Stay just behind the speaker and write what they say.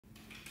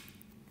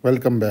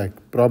Welcome back.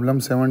 Problem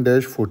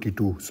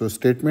 7-42. So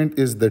statement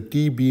is the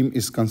T-beam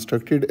is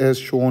constructed as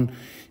shown.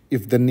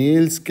 If the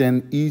nails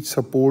can each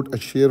support a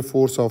shear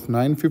force of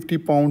 950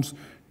 pounds,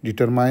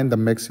 determine the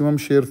maximum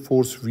shear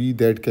force V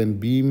that can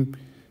beam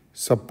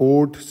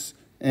supports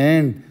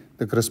and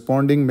the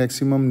corresponding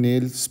maximum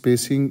nail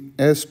spacing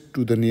S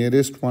to the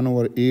nearest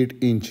 1/8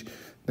 inch.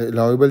 The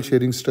allowable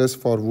shearing stress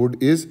for wood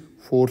is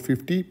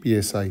 450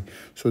 psi.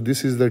 So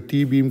this is the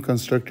T-beam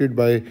constructed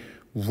by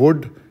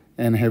wood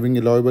and having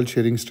allowable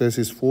shearing stress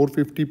is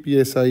 450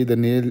 psi.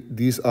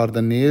 These are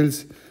the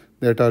nails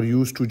that are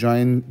used to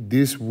join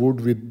this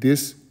wood with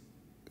this,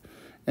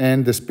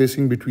 and the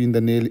spacing between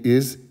the nail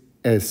is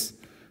S.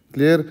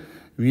 Clear?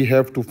 We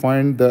have to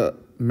find the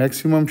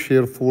maximum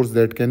shear force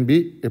that can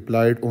be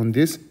applied on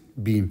this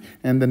beam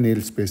and the nail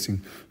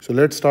spacing. So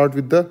let's start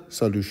with the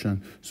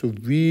solution. So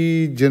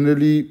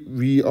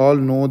we all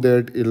know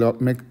that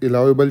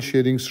allowable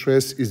shearing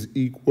stress is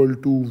equal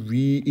to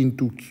V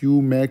into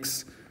Q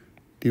max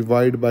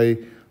divided by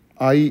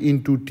I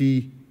into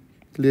T.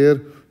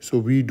 Clear? So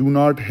we do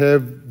not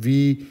have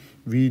V,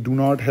 we do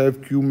not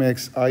have Q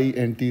max, I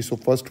and T. So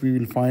first we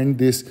will find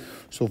this.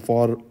 So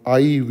for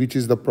I, which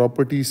is the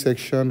property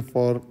section,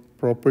 for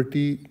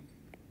property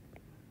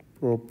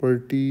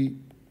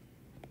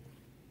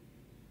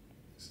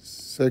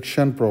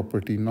section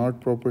property,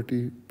 not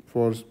property,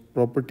 for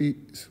property,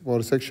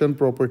 for section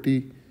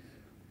property,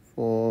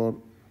 for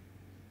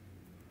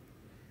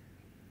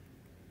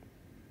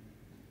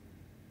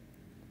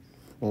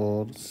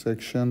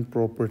section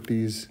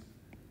properties,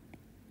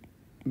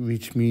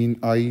 which mean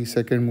I,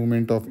 second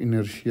moment of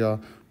inertia,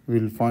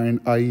 will find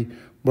I,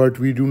 but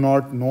we do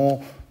not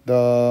know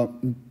the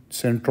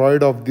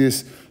centroid of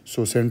this.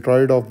 So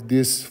centroid of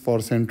this, for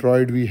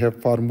centroid we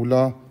have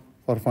formula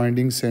for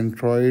finding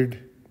centroid.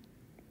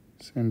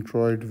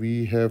 Centroid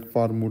we have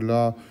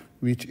formula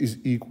which is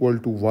equal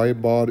to Y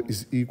bar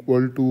is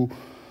equal to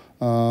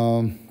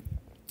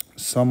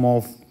sum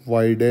of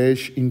Y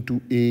dash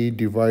into A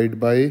divided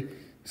by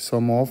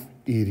sum of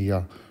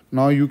area.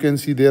 Now you can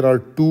see there are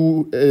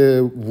two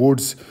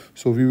woods,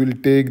 so we will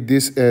take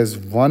this as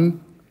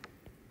 1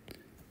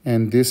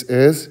 and this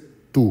as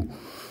 2.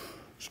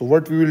 So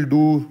what we will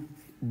do,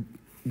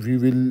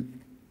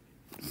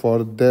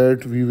 for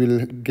that we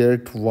will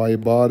get Y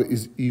bar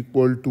is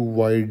equal to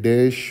Y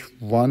dash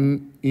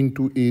 1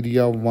 into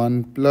area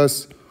 1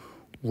 plus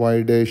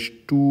Y dash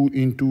 2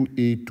 into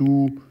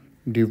A2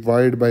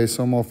 divided by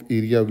sum of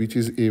area, which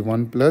is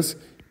A1 plus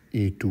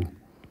A2.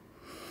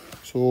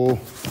 So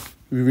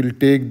we will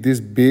take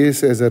this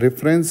base as a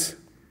reference.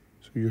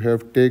 So you have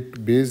to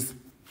take base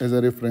as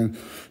a reference.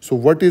 So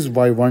what is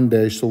Y1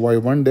 dash? So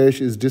Y1 dash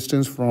is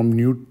distance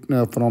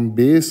from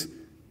base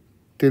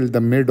till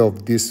the mid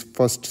of this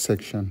first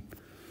section.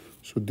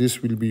 So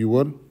this will be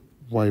your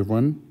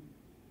Y1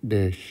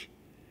 dash,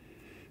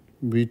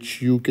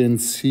 which you can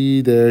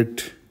see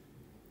that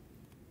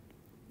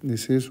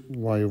this is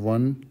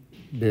Y1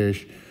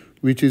 dash,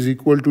 which is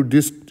equal to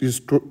this is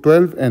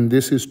 12 and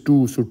this is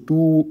 2. So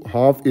 2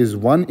 half is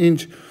 1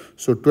 inch.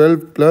 So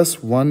 12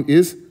 plus 1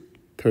 is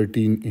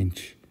 13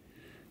 inch.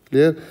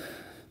 Clear?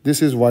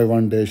 This is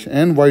Y1 dash.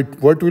 And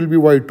what will be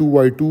Y2?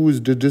 Y2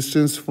 is the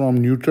distance from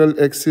neutral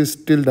axis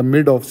till the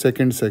mid of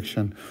second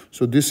section.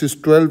 So this is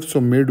 12. So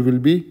mid will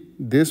be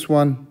this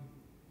one.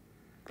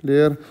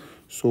 Clear?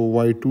 So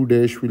Y2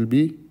 dash will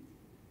be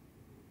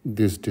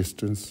this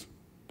distance.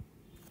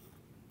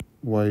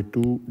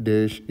 Y2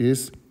 dash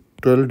is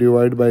 12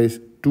 divided by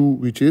 2,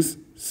 which is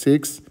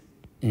 6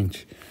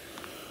 inch.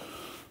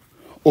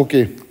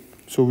 Okay,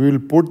 so we will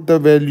put the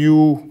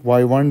value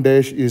Y1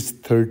 dash is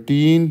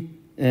 13,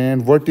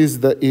 and what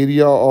is the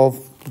area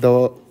of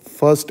the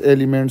first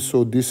element?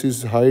 So this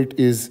is height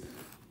is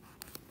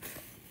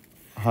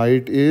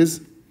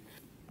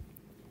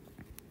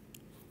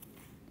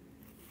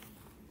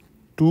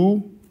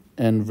 2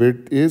 and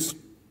width is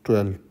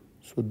 12.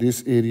 So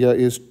this area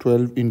is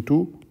 12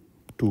 into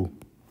 2.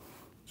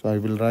 So I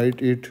will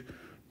write it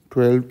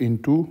 12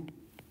 into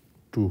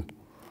 2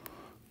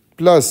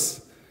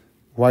 plus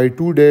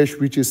Y2 dash,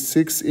 which is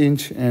 6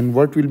 inch, and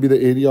what will be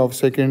the area of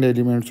second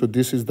element? So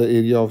this is the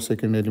area of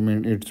second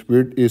element. Its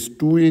width is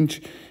 2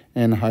 inch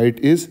and height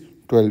is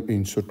 12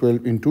 inch. So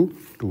 12 into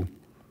 2.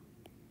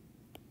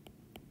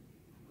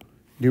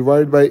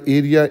 Divide by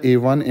area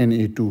A1 and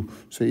A2.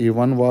 So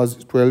A1 was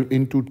 12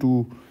 into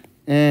 2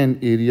 and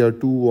area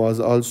 2 was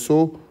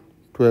also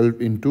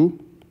 12 into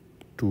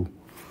 2.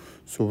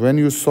 So when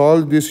you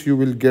solve this, you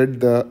will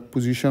get the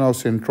position of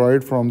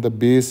centroid from the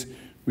base,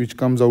 which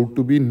comes out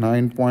to be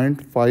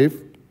 9.5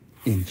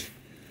 inch.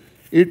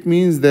 It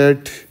means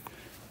that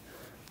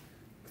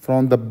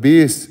from the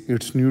base,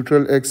 its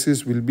neutral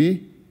axis will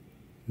be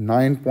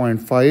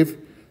 9.5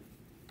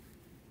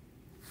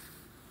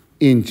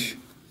 inch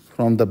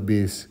from the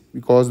base,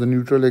 because the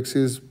neutral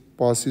axis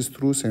passes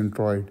through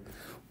centroid.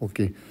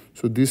 Okay,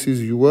 so this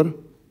is your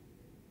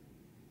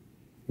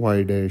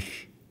Y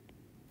dash.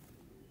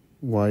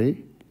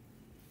 Y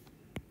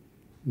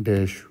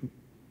dash,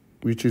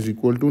 which is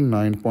equal to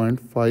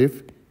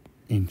 9.5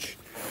 inch.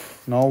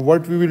 Now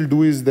what we will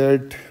do is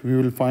that we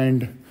will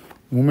find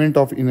moment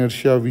of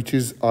inertia, which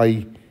is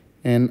I,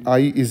 and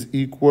I is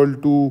equal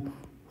to,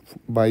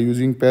 by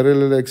using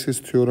parallel axis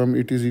theorem,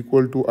 it is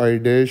equal to I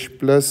dash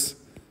plus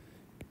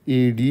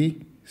AD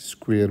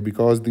square,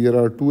 because there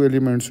are two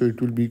elements, so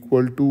it will be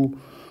equal to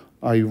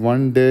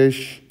I1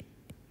 dash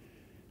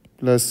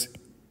plus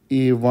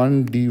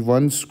A1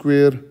 D1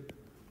 square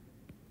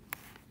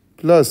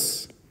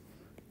plus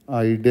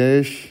I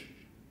dash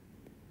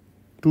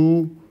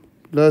 2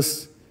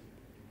 plus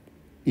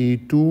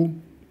A2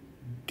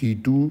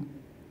 D2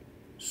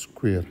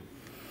 square.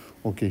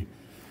 Okay,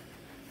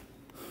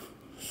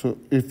 so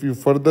if you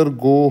further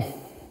go,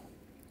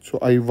 so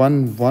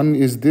I1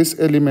 is this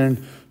element,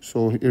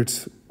 so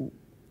it's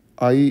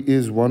I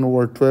is 1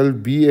 over 12,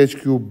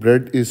 BH cube,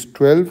 breadth is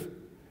 12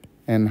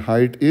 and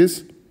height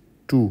is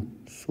 2.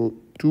 So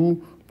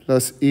 2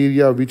 plus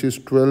area, which is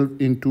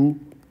 12 into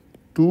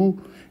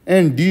 2,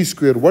 and D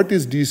square. What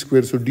is D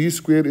square? So D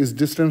square is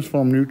distance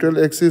from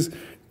neutral axis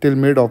till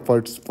mid of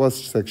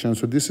first section.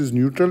 So this is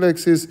neutral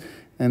axis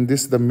and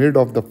this is the mid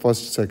of the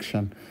first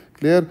section.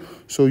 Clear?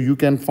 So you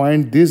can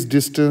find this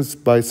distance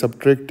by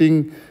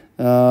subtracting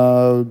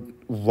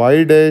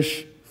y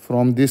dash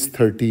from this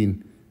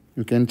 13.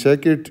 You can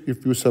check it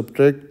if you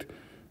subtract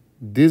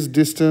this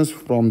distance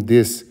from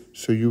this.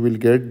 So you will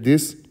get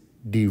this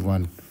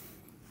D1.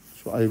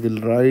 So I will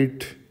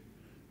write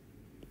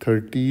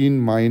 13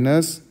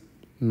 minus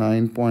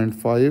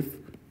 9.5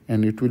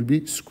 and it will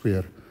be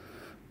square.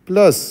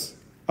 Plus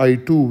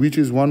I2, which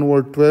is 1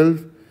 over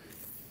 12.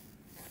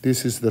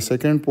 This is the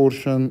second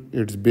portion.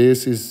 Its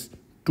base is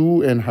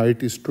 2 and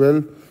height is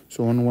 12.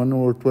 So on 1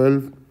 over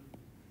 12,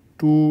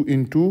 2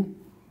 into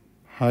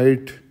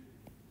height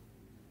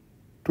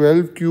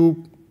 12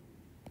 cube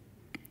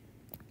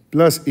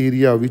plus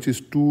area, which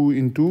is 2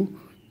 into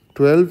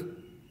 12,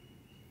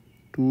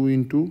 2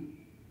 into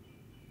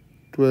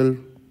 12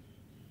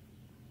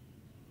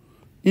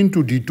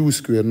 into D2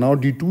 square. Now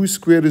D2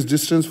 square is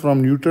distance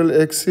from neutral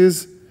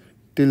axis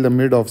till the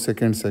mid of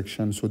second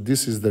section. So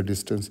this is the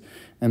distance.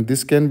 And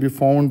this can be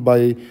found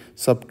by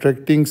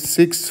subtracting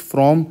 6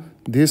 from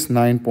this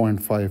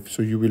 9.5.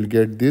 So you will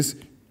get this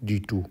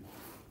D2.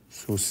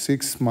 So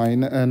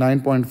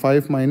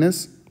 9.5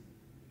 minus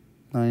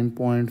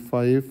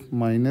 9.5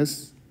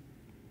 minus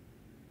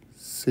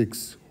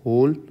 6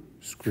 whole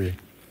square.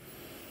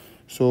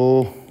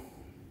 So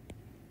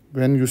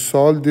when you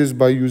solve this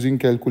by using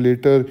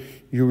calculator,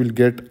 you will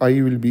get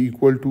I will be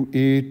equal to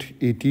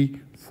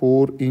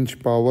 884 inch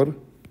power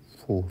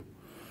 4.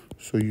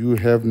 So you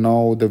have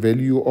now the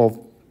value of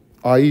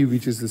I,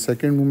 which is the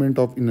second moment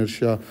of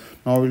inertia.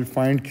 Now we'll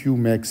find Q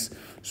max.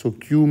 So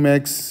Q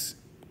max,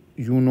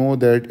 you know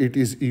that it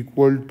is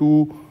equal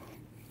to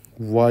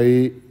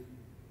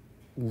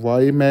Y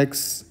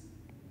max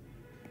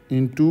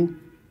into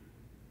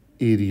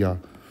area.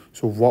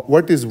 So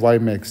what is Y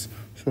max?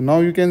 So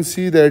now you can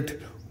see that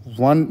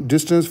one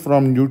distance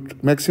from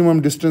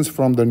maximum distance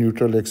from the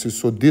neutral axis.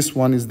 So this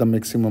one is the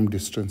maximum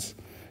distance.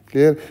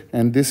 Clear?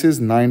 And this is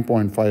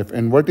 9.5.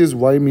 And what is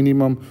Y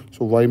minimum?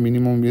 So Y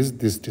minimum is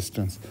this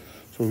distance.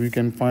 So we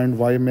can find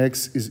Y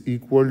max is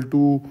equal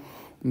to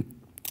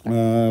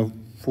Y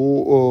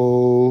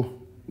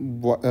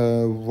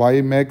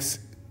max,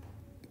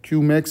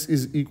 Q max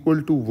is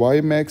equal to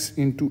Y max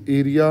into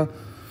area.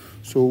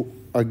 So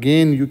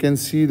again, you can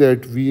see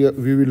that we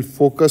will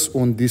focus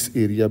on this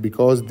area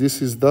because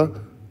this is the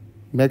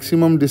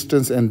maximum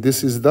distance and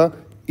this is the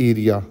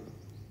area.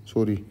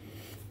 Sorry,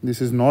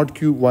 this is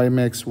not Y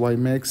max. Y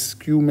max,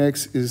 Q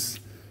max is,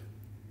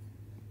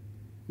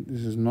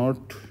 this is not,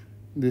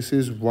 this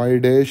is Y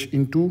dash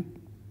into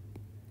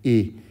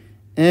A.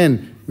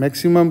 And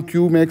maximum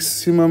Q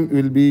maximum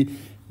will be,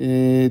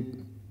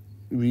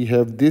 we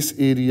have this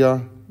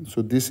area.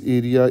 So this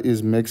area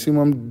is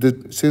maximum,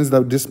 since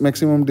this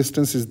maximum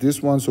distance is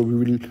this one, so we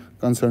will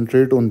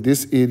concentrate on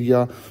this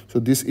area. So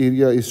this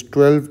area is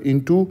 12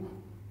 into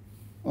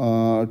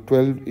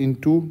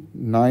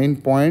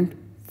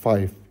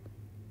 9.5,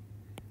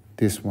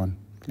 this one.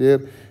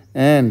 Clear?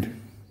 And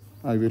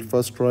I will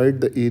first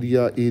write the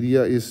area.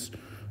 Area is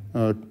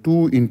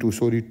 2 into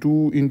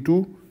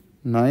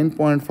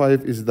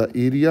 9.5 is the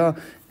area.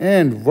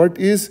 And what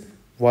is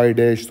Y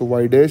dash? So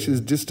Y dash is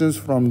distance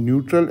from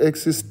neutral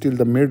axis till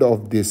the mid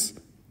of this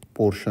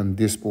portion,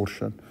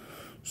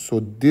 So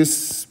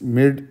this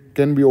mid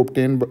can be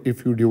obtained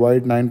if you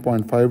divide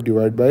 9.5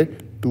 divided by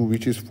 2,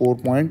 which is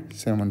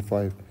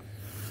 4.75.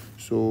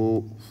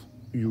 So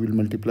you will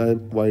multiply,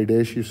 Y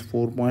dash is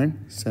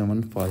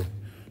 4.75.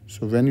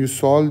 So when you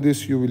solve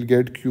this, you will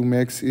get Q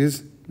max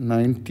is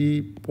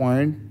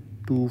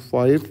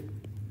 90.25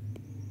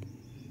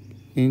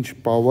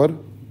 inch power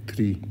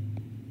 3.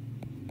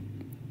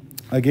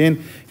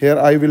 Again, here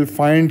I will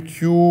find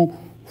Q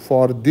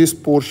for this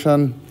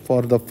portion,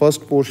 for the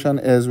first portion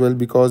as well,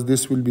 because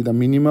this will be the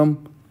minimum.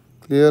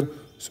 Clear?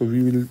 So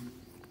we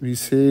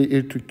say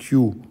it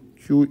Q.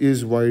 Q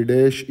is Y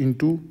dash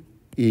into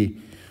A.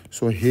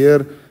 So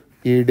here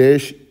A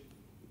dash,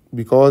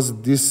 because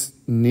this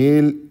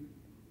nail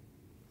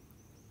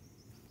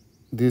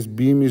this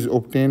beam is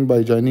obtained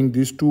by joining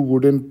these two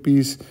wooden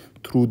pieces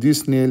through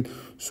this nail.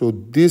 So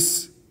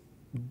this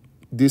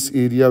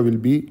area will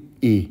be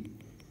A,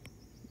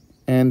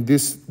 and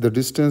the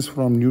distance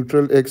from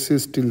neutral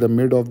axis till the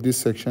mid of this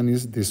section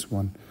is this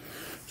one.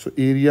 So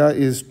area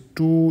is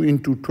 2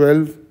 into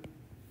 12,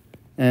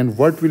 and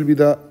what will be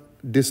the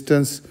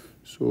distance?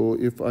 So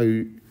if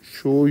I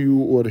show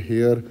you over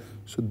here,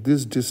 so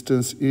this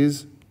distance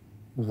is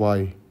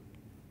y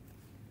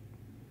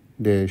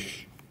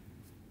dash.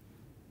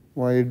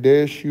 Y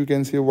dash, you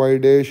can say y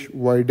dash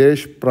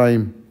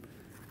prime.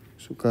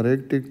 So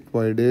correct it,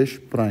 y dash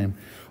prime.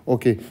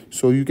 Okay,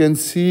 so you can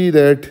see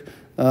that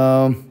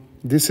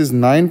this is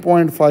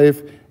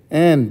 9.5,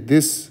 and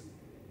this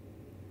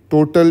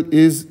total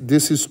is,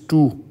 this is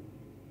 2.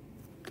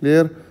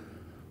 Clear?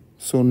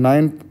 So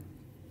 9,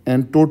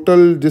 and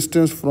total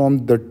distance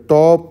from the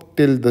top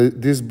till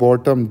this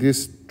bottom,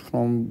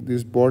 from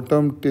this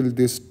bottom till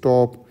this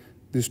top,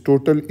 this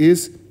total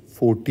is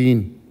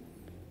 14.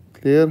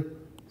 Clear?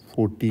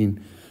 14.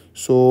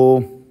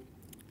 So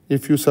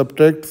if you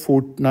subtract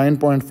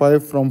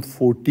 9.5 from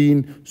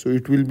 14, so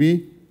it will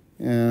be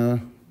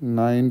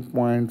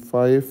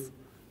 9.5.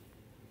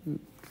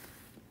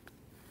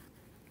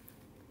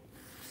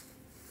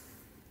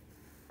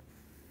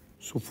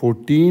 So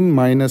 14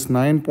 minus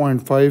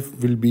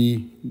 9.5 will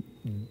be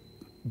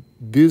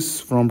this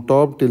from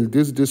top till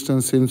this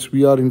distance. Since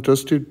we are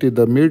interested till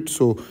the mid,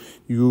 so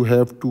you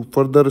have to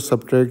further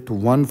subtract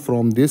 1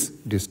 from this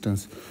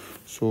distance.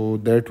 So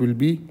that will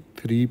be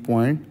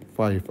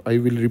 3.5. I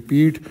will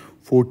repeat,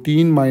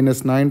 14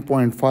 minus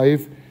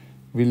 9.5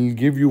 will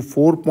give you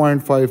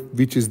 4.5,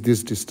 which is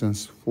this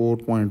distance,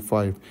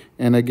 4.5.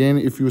 And again,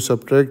 if you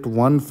subtract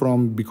 1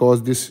 from,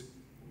 because this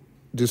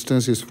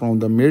distance is from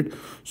the mid,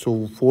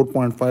 so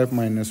 4.5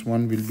 minus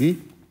 1 will be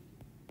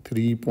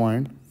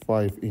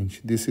 3.5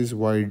 inch. This is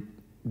y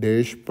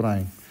dash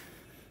prime.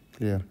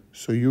 Clear?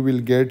 So you will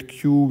get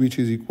Q, which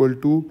is equal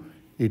to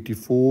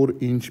 84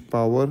 inch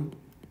power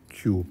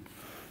cube.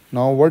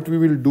 Now what we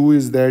will do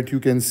is that you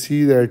can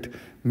see that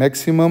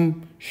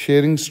maximum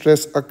shearing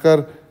stress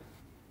occur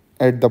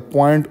at the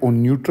point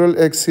on neutral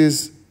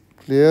axis.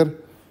 Clear?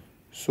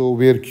 So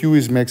where Q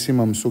is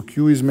maximum. So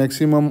Q is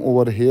maximum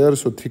over here.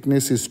 So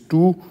thickness is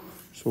 2.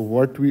 So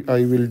what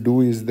I will do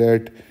is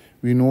that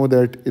we know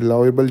that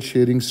allowable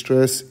shearing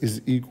stress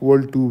is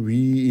equal to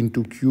V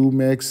into Q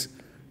max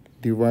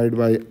divided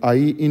by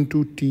I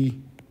into T.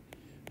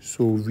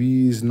 So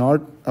V is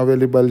not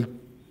available.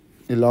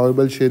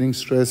 Allowable shearing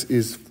stress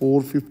is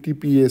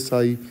 450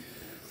 psi.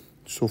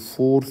 So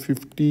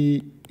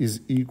 450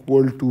 is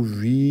equal to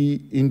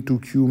V into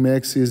Q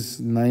max is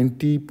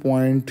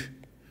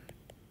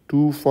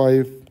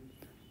 90.25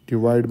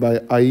 divided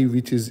by I,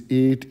 which is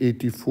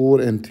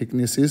 884, and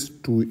thickness is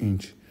 2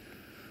 inch.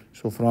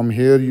 So from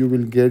here you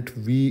will get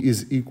V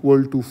is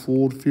equal to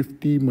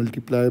 450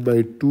 multiplied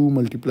by 2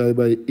 multiplied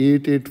by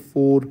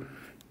 884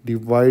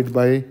 divided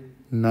by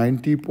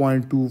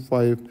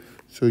 90.25.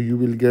 So you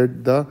will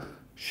get the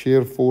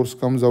shear force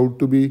comes out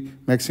to be,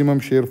 maximum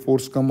shear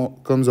force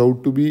comes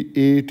out to be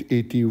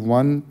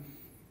 881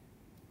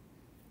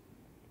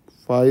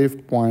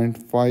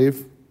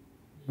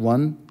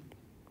 5.51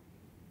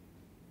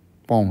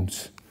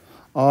 pounds,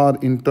 or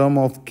in term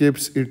of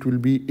kips it will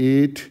be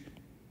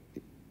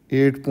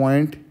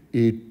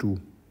 8.82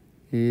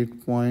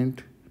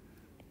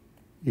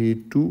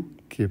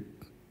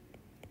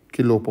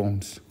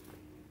 kilopounds.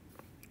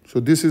 So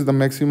this is the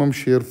maximum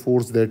shear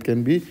force that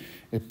can be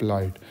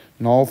applied.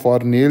 Now for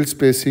nail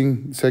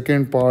spacing,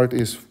 second part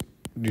is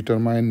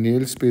determine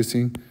nail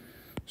spacing.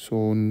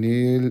 So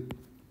nail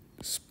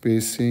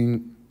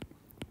spacing,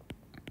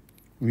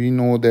 we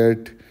know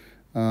that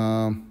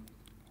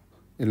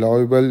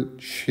allowable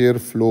shear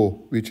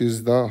flow, which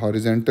is the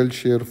horizontal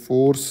shear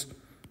force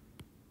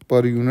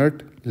per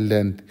unit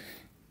length,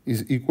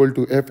 is equal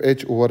to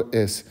FH over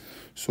S.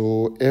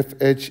 So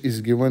FH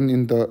is given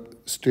in the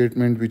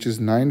statement, which is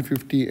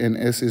 950, and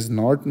S is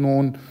not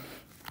known.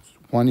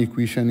 One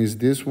equation is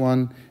this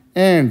one,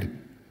 and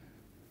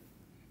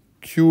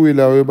Q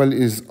allowable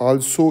is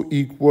also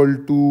equal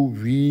to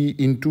V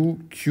into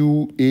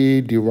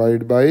QA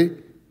divided by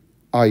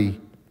I.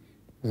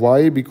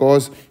 Why?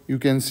 Because you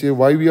can say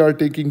why we are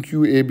taking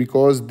QA,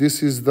 because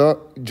this is the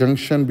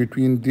junction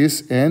between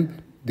this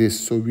and this.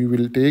 So we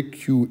will take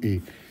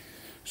QA.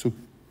 So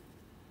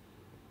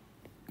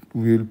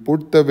we will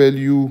put the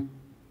value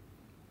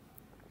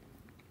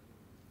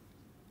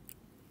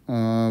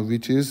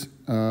which is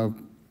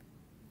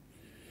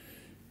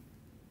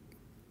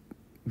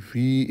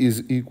V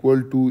is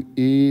equal to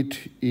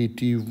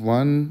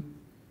 881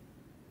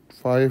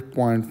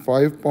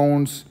 5.5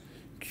 pounds.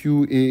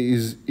 QA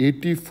is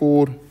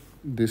 84.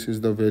 This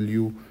is the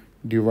value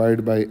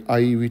divided by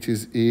I, which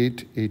is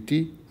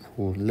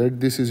 884. Let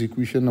this is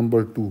equation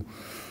number 2.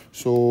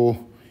 So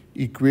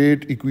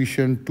equate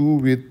equation 2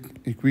 with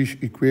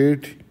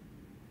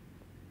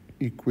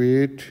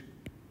equate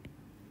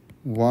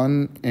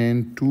 1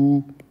 and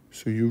 2.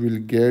 So you will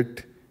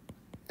get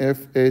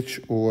FH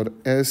over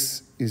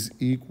S is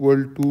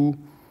equal to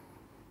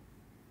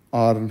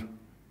or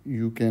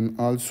you can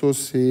also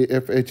say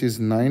FH is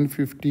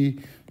 950.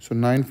 So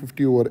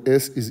 950 over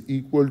S is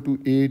equal to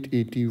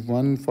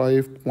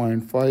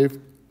 881.5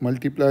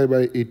 multiplied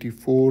by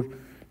 84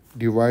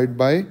 divided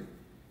by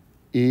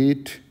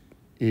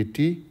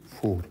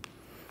 884.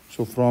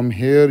 So from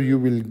here you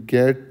will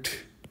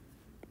get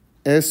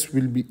S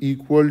will be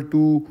equal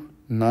to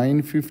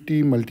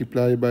 950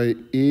 multiplied by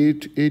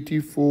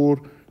 884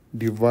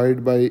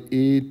 divided by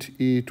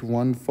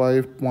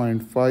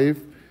 8815.5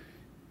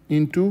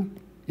 into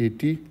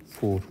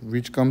 84,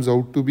 which comes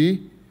out to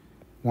be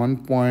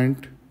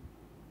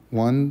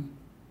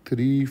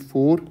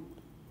 1.134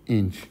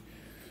 inch.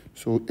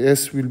 So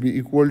S will be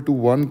equal to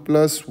 1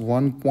 plus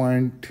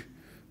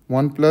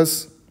 1.1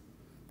 plus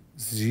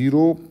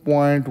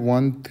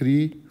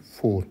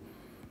 0.134.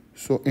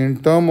 So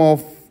in term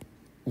of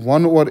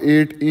 1 over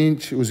 8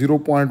 inch,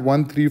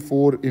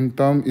 0.134 in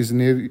term is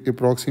near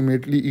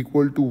approximately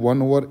equal to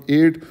 1 over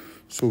 8.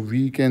 So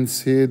we can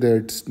say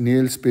that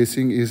nail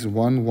spacing is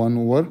 1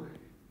 over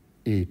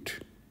 8,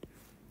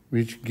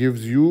 which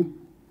gives you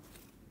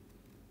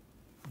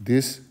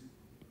this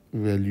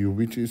value,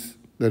 which is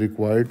the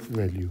required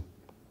value.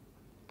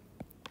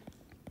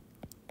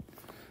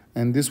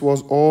 And this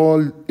was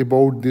all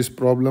about this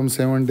problem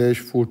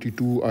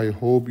 7-42. I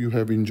hope you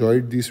have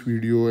enjoyed this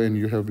video and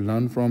you have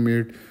learned from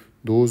it.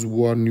 Those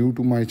who are new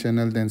to my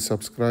channel, then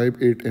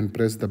subscribe it and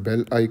press the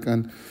bell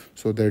icon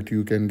so that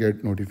you can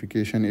get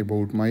notification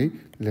about my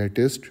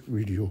latest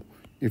video.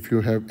 If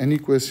you have any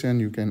question,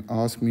 you can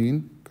ask me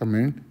in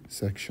comment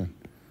section.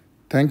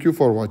 Thank you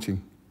for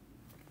watching.